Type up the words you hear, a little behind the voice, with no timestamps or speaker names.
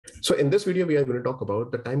So in this video, we are going to talk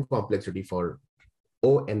about the time complexity for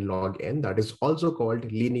O and log n, that is also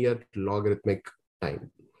called linear logarithmic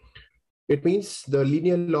time. It means the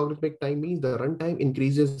linear logarithmic time means the runtime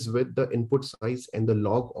increases with the input size and the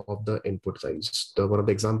log of the input size. One of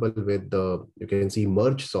the example with the, you can see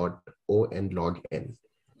merge sort O and log n.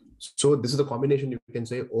 So this is a combination, you can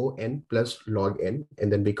say O n plus log n,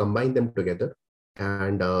 and then we combine them together.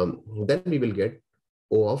 And then we will get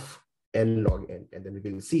O of n log n, and then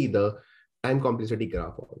we will see the time complexity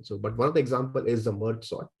graph also. But one of the example is the merge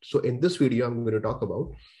sort. So in this video, I'm going to talk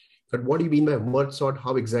about that. What do you mean by merge sort?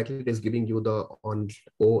 How exactly it is giving you the on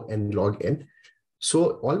O and log n?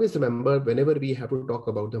 So always remember, whenever we have to talk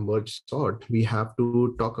about the merge sort, we have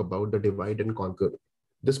to talk about the divide and conquer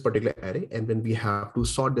this particular array, and then we have to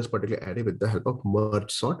sort this particular array with the help of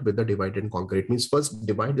merge sort with the divide and conquer. It means first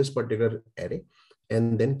divide this particular array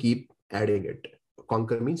and then keep adding it.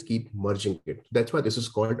 Conquer means keep merging it. That's why this is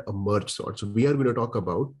called a merge sort. So we are going to talk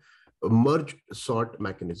about a merge sort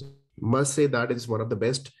mechanism. Must say that is one of the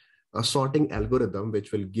best sorting algorithm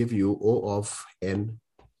which will give you O of n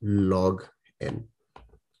log n,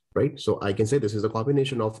 right? So I can say this is a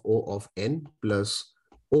combination of O of n plus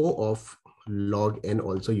O of log n.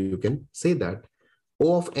 Also, you can say that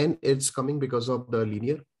O of n is coming because of the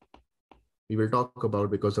linear. We will talk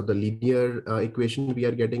about because of the linear equation we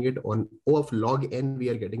are getting it. On O of log n we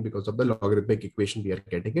are getting because of the logarithmic equation we are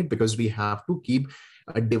getting it, because we have to keep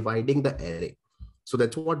dividing the array. So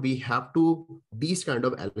that's what we have to, these kind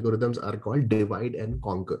of algorithms are called divide and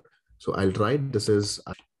conquer. So I'll write this is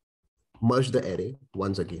merge the array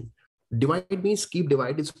once again. Divide means keep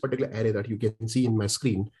divide this particular array that you can see in my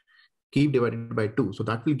screen, keep divided by 2. So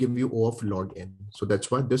that will give you O of log n. So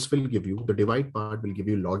that's why this will give you, the divide part will give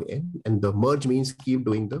you log n, and the merge means keep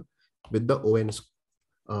doing the with the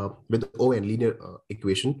ON linear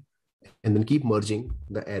equation, and then keep merging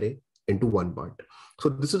the array into one part. So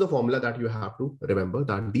this is a formula that you have to remember,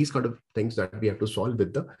 that these kind of things that we have to solve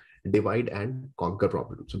with the divide and conquer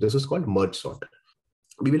problem. So this is called merge sort.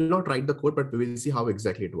 We will not write the code, but we will see how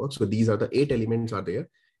exactly it works. So these are the 8 elements are there,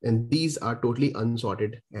 and these are totally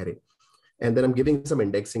unsorted array. And then I'm giving some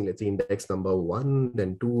indexing. Let's see, index number 1,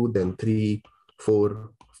 then 2, then 3, 4,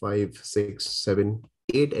 5, 6, 7,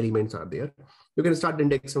 8 elements are there. You can start the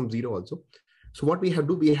index from 0 also. So what we have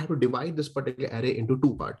to do, we have to divide this particular array into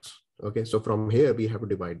 2 parts. Okay, so from here we have to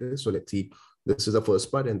divide this. So let's see, this is the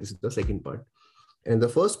first part and this is the second part. And the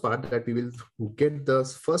first part that we will get the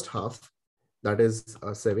first half, that is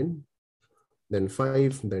 7, then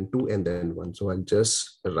 5, then 2, and then 1. So I'll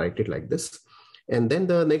just write it like this. And then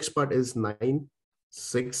the next part is 9,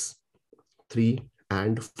 6, 3,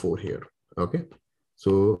 and 4 here. Okay,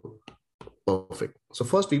 so perfect. So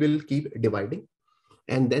first we will keep dividing,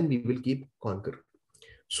 and then we will keep conquer.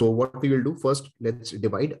 So what we will do first, let's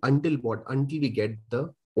divide until what? Until we get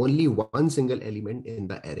the only one single element in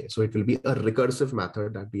the array. So it will be a recursive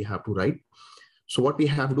method that we have to write. So what we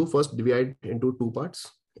have to do first, divide into 2 parts,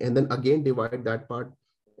 and then again divide that part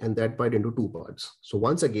and that part into 2 parts. So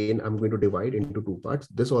once again, I'm going to divide into 2 parts,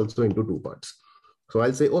 this also into 2 parts. So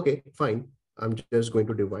I'll say, okay, fine. I'm just going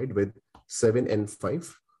to divide with 7 and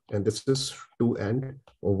 5. And this is 2 and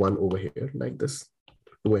 1 over here, like this,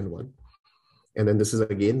 2 and 1. And then this is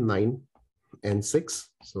again 9 and 6.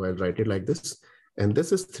 So I'll write it like this. And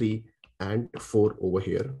this is 3 and 4 over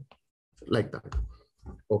here, like that.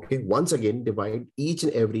 Okay, once again, divide each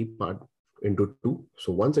and every part into 2.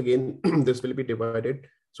 So once again, this will be divided.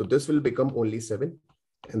 So this will become only 7,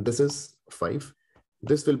 and this is 5.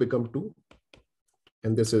 This will become 2,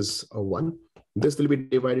 and this is a 1. This will be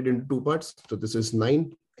divided into 2 parts. So this is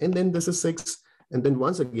 9, and then this is 6, and then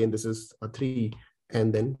once again, this is a 3,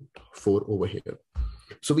 and then 4 over here.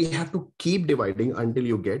 So we have to keep dividing until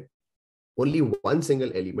you get only one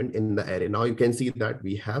single element in the array. Now you can see that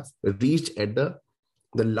we have reached at the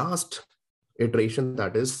last iteration,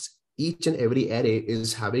 that is each and every array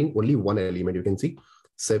is having only one element. You can see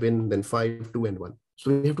 7, then 5, 2, and 1.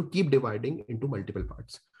 So we have to keep dividing into multiple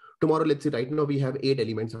parts. Tomorrow, let's say right now we have 8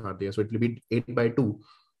 elements are there. So it will be 8 by 2.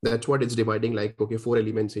 That's what it's dividing, like, okay, 4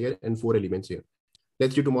 elements here and 4 elements here.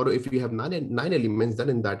 Let's do tomorrow, if we have 9 elements, then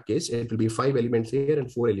in that case, it will be 5 elements here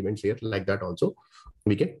and 4 elements here, like that also.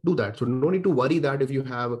 We can do that. So no need to worry that if you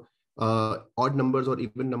have odd numbers or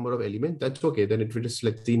even number of elements, that's okay. Then it will just,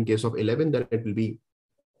 let's see, in case of 11, then it will be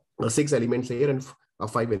 6 elements here and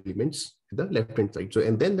 5 elements at the left hand side. So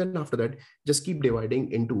and then after that, just keep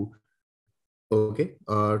dividing into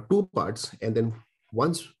 2 parts, and then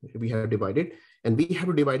once we have divided, and we have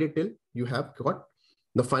to divide it till you have got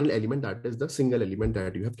the final element, that is the single element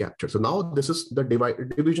that you have captured. So now this is the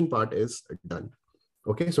division part is done.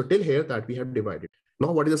 Okay, so till here that we have divided.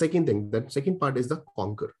 Now, what is the second thing? That second part is the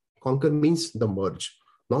conquer. Conquer means the merge.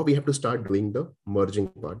 Now we have to start doing the merging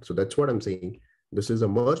part. So that's what I'm saying. This is a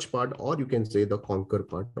merge part, or you can say the conquer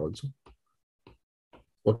part also.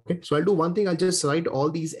 Okay, so I'll do one thing. I'll just write all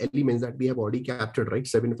these elements that we have already captured, right?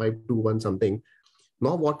 7, 5, 2, 1, something.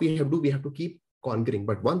 Now what we have to do, we have to keep conquering.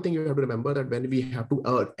 But one thing you have to remember, that when we have to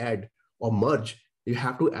add or merge, you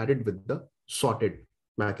have to add it with the sorted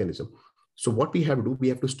mechanism. So what we have to do, we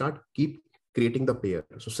have to start keep creating the pair.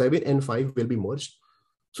 So 7 and 5 will be merged.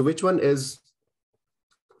 So which one is,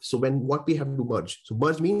 so when what we have to merge? So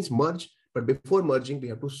merge means merge, but before merging, we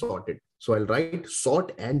have to sort it. So I'll write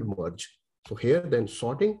sort and merge. So here, then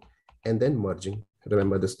sorting and then merging.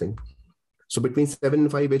 Remember this thing. So between 7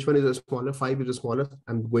 and 5, which one is the smaller? 5 is the smaller.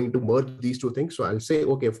 I'm going to merge these two things. So I'll say,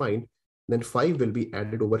 okay, fine. Then 5 will be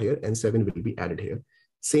added over here and 7 will be added here.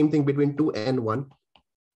 Same thing between 2 and 1.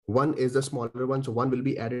 1 is the smaller one. So 1 will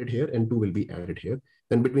be added here and 2 will be added here.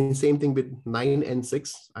 Then between same thing with 9 and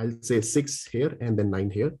 6, I'll say 6 here and then 9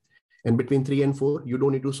 here. And between 3 and 4, you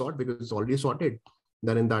don't need to sort because it's already sorted.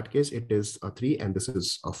 Then in that case, it is a 3 and this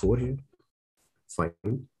is a 4 here.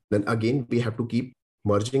 Fine. Then again, we have to keep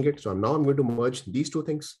merging it. So now I'm going to merge these two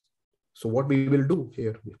things. So what we will do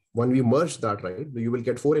here, when we merge that, right, you will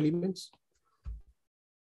get 4 elements,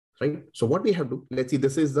 right? So what we have to do, let's see,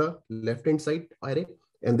 this is the left-hand side array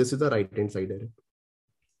and this is the right-hand side array,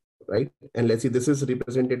 right? And let's see, this is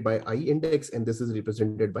represented by I index and this is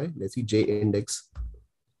represented by, let's see, J index.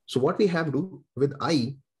 So what we have to do with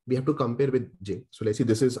I, we have to compare with J. So let's see,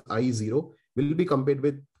 this is I0 will be compared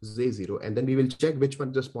with J0, and then we will check which one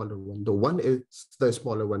is the smaller one. The 1 is the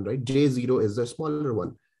smaller one, right? J0 is the smaller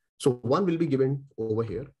one. So 1 will be given over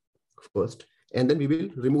here first, and then we will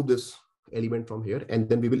remove this element from here, and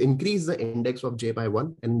then we will increase the index of J by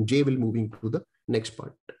 1, and J will moving to the next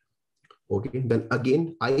part. Okay, then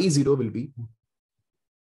again, I0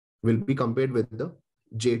 will be compared with the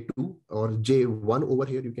J2 or J1 over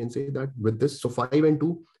here. You can say that with this. So 5 and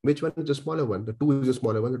 2, which one is the smaller one? The 2 is the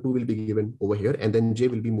smaller one. The 2 will be given over here, and then J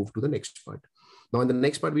will be moved to the next part. Now in the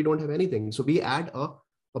next part, we don't have anything. So we add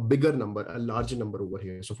a bigger number, a larger number over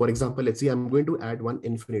here. So for example, let's see, I'm going to add one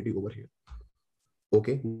infinity over here.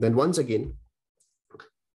 Okay, then once again,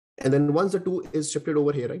 and then once the 2 is shifted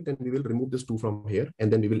over here, right, then we will remove this 2 from here,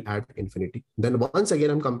 and then we will add infinity. Then once again,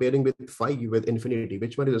 I'm comparing with 5 with infinity.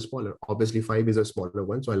 Which one is a smaller? Obviously, 5 is a smaller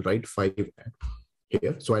one. So I'll write 5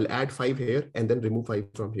 here. So I'll add 5 here and then remove 5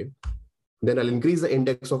 from here. Then I'll increase the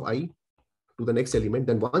index of I to the next element.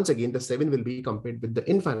 Then once again, the 7 will be compared with the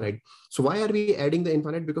infinite. So why are we adding the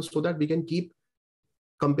infinite? Because so that we can keep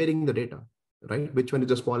comparing the data, right? Which one is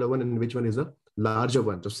the smaller one and which one is a larger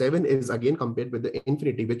one. So 7 is again compared with the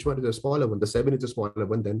infinity. Which one is the smaller one? The 7 is the smaller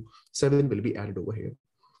one. Then 7 will be added over here.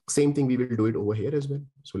 Same thing, we will do it over here as well.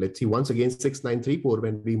 So let's see, once again, 6, 9, 3, 4.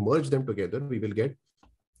 When we merge them together, we will get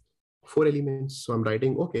 4 elements. So I'm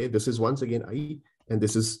writing, okay, this is once again I, and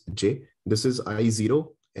this is J. This is I0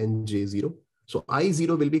 and J0. So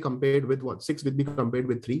I0 will be compared with what? 6 will be compared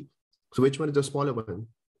with 3. So which one is the smaller one?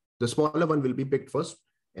 The smaller one will be picked first.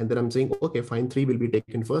 And then I'm saying, okay, fine, 3 will be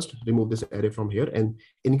taken first, remove this array from here and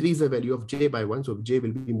increase the value of J by 1. So J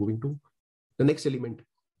will be moving to the next element.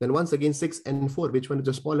 Then once again, 6 and 4, which one is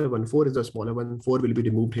the smaller one? 4 is the smaller one. 4 will be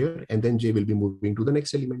removed here, and then J will be moving to the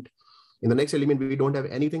next element. In the next element, we don't have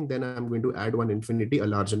anything. Then I'm going to add one infinity, a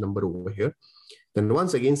larger number over here. Then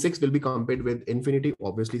once again, 6 will be compared with infinity,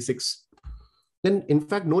 obviously 6. Then in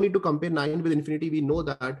fact, no need to compare 9 with infinity. We know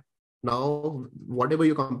that now whatever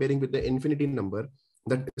you're comparing with the infinity number,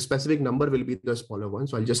 that specific number will be the smaller one.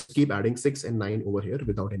 So I'll just keep adding 6 and 9 over here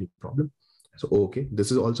without any problem. So, okay,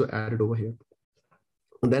 this is also added over here.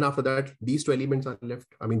 And then after that, these 2 elements are left.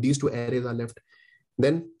 I mean, these 2 arrays are left.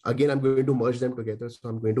 Then again, I'm going to merge them together. So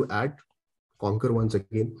I'm going to add conquer once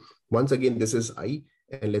again. Once again, this is I,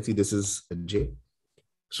 and let's see, this is J.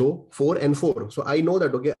 So 4 and 4. So I know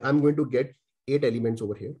that, okay, I'm going to get 8 elements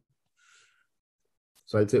over here.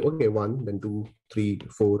 So I'll say, okay, 1, then 2, 3,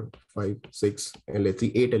 4, 5, 6, and let's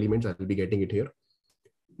see, 8 elements. I'll be getting it here.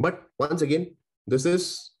 But once again, this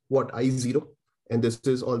is what? I0, and this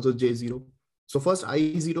is also J0. So first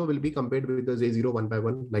I0 will be compared with the J0 one by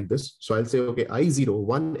one like this. So I'll say, okay, I0,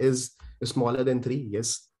 1 is smaller than 3.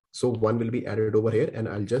 Yes. So 1 will be added over here, and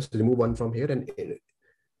I'll just remove 1 from here. And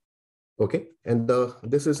okay, and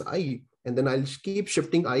this is I, and then I'll keep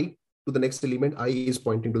shifting I to the next element. I is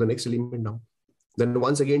pointing to the next element now. Then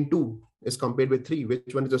once again, 2 is compared with 3.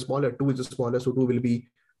 Which one is the smaller? 2 is the smaller. So 2 will be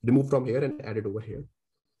removed from here and added over here.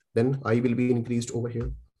 Then I will be increased over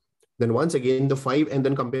here. Then once again, the 5 and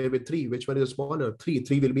then compare with 3. Which one is the smaller? 3.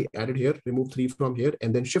 3 will be added here. Remove 3 from here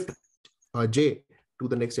and then shift J to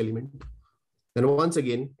the next element. Then once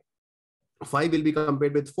again, 5 will be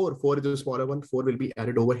compared with 4. 4 is the smaller one. 4 will be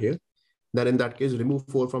added over here. Then in that case, remove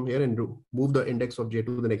 4 from here and move the index of j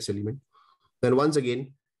to the next element. Then once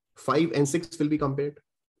again, 5 and 6 will be compared.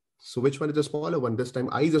 So which one is the smaller one? This time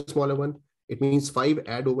I is the smaller one. It means 5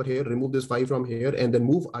 add over here, remove this 5 from here, and then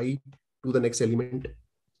move I to the next element.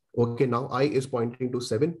 Okay, now I is pointing to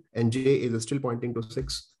 7 and j is still pointing to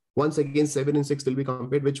 6. Once again, 7 and 6 will be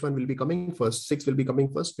compared. Which one will be coming first? 6 will be coming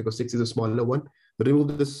first because 6 is a smaller one.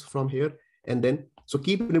 Remove this from here and then, so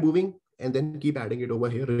keep removing and then keep adding it over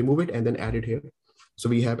here. Remove it and then add it here. So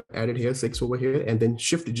we have added here 6 over here and then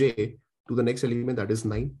shift j to the next element, that is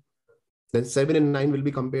 9. Then 7 and 9 will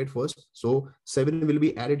be compared first. So 7 will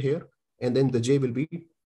be added here and then the j will be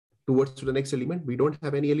towards to the next element. We don't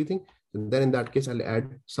have anything. And then in that case, I'll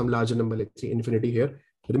add some larger number, let's say infinity here.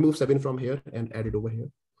 Remove 7 from here and add it over here.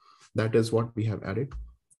 That is what we have added.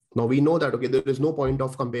 Now we know that, okay, there is no point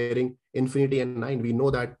of comparing infinity and 9. We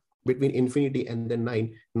know that between infinity and then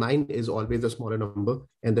 9, 9 is always a smaller number.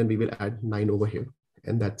 And then we will add 9 over here.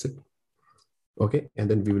 And that's it. Okay, and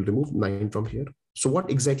then we will remove 9 from here. So what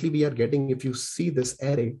exactly we are getting, if you see this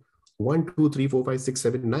array, 1, 2, 3, 4, 5, 6,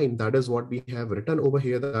 7, 9, that is what we have written over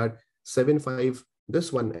here, that 7, 5,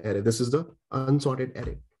 this one array, this is the unsorted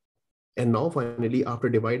array. And now finally, after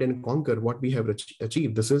divide and conquer, what we have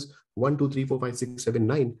achieved, this is 1, 2, 3, 4, 5, 6, 7,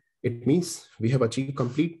 9. It means we have achieved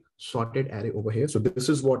complete sorted array over here. So this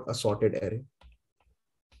is what a sorted array,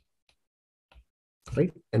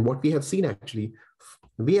 right? And what we have seen actually,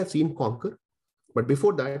 we have seen conquer, but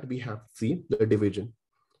before that we have seen the division.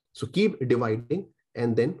 So keep dividing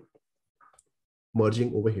and then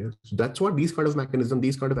merging over here. So that's what these kind of mechanisms,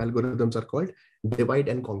 these kind of algorithms are called, divide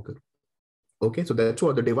and conquer. Okay, so that's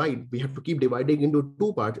what the divide, we have to keep dividing into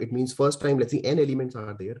 2 parts. It means first time, let's see, n elements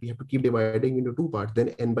are there. We have to keep dividing into 2 parts, then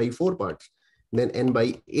n by 4 parts, then n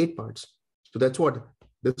by 8 parts. So that's what,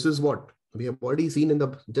 this is what we have already seen in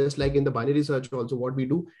the, just like in the binary search also, what we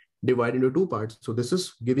do, divide into 2 parts. So this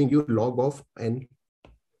is giving you log of n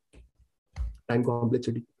time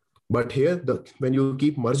complexity. But here, when you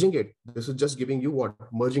keep merging it, this is just giving you what?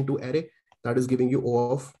 Merging to array, that is giving you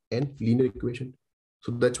O of n linear equation.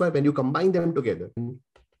 So that's why when you combine them together,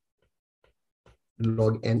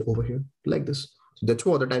 log n over here, like this. So that's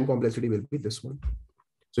why the time complexity will be this one.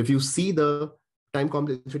 So if you see the time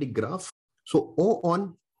complexity graph, so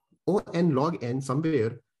O n log n,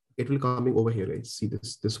 somewhere it will coming over here, right? See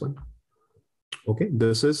this one. Okay,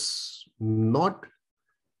 this is not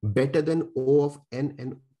better than O of n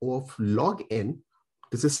and O of log n.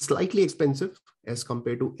 This is slightly expensive as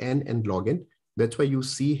compared to n and log n. That's why you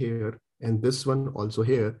see here, and this one also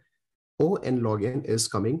here, O n log n is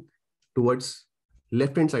coming towards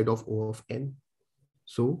left-hand side of O of n.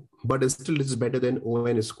 So, but still this is better than O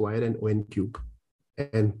n square and O n cube.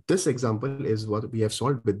 And this example is what we have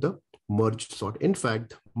solved with the merge sort. In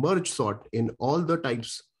fact, merge sort in all the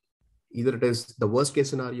types, either it is the worst case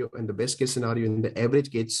scenario and the best case scenario, in the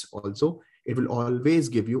average case also, it will always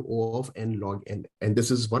give you O of n log n. And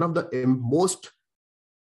this is one of the most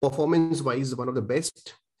performance-wise, one of the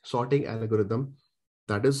best sorting algorithm,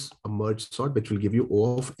 that is a merge sort, which will give you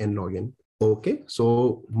O of n log n. Okay,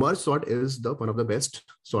 so merge sort is one of the best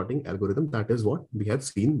sorting algorithm. That is what we have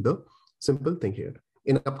seen, the simple thing here.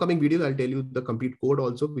 In upcoming videos, I'll tell you the complete code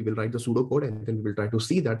also. We will write the pseudo code and then we will try to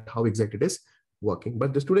see that how exactly it is working.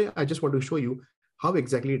 But this today, I just want to show you how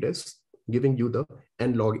exactly it is giving you the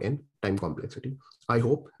n log n time complexity. I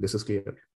hope this is clear.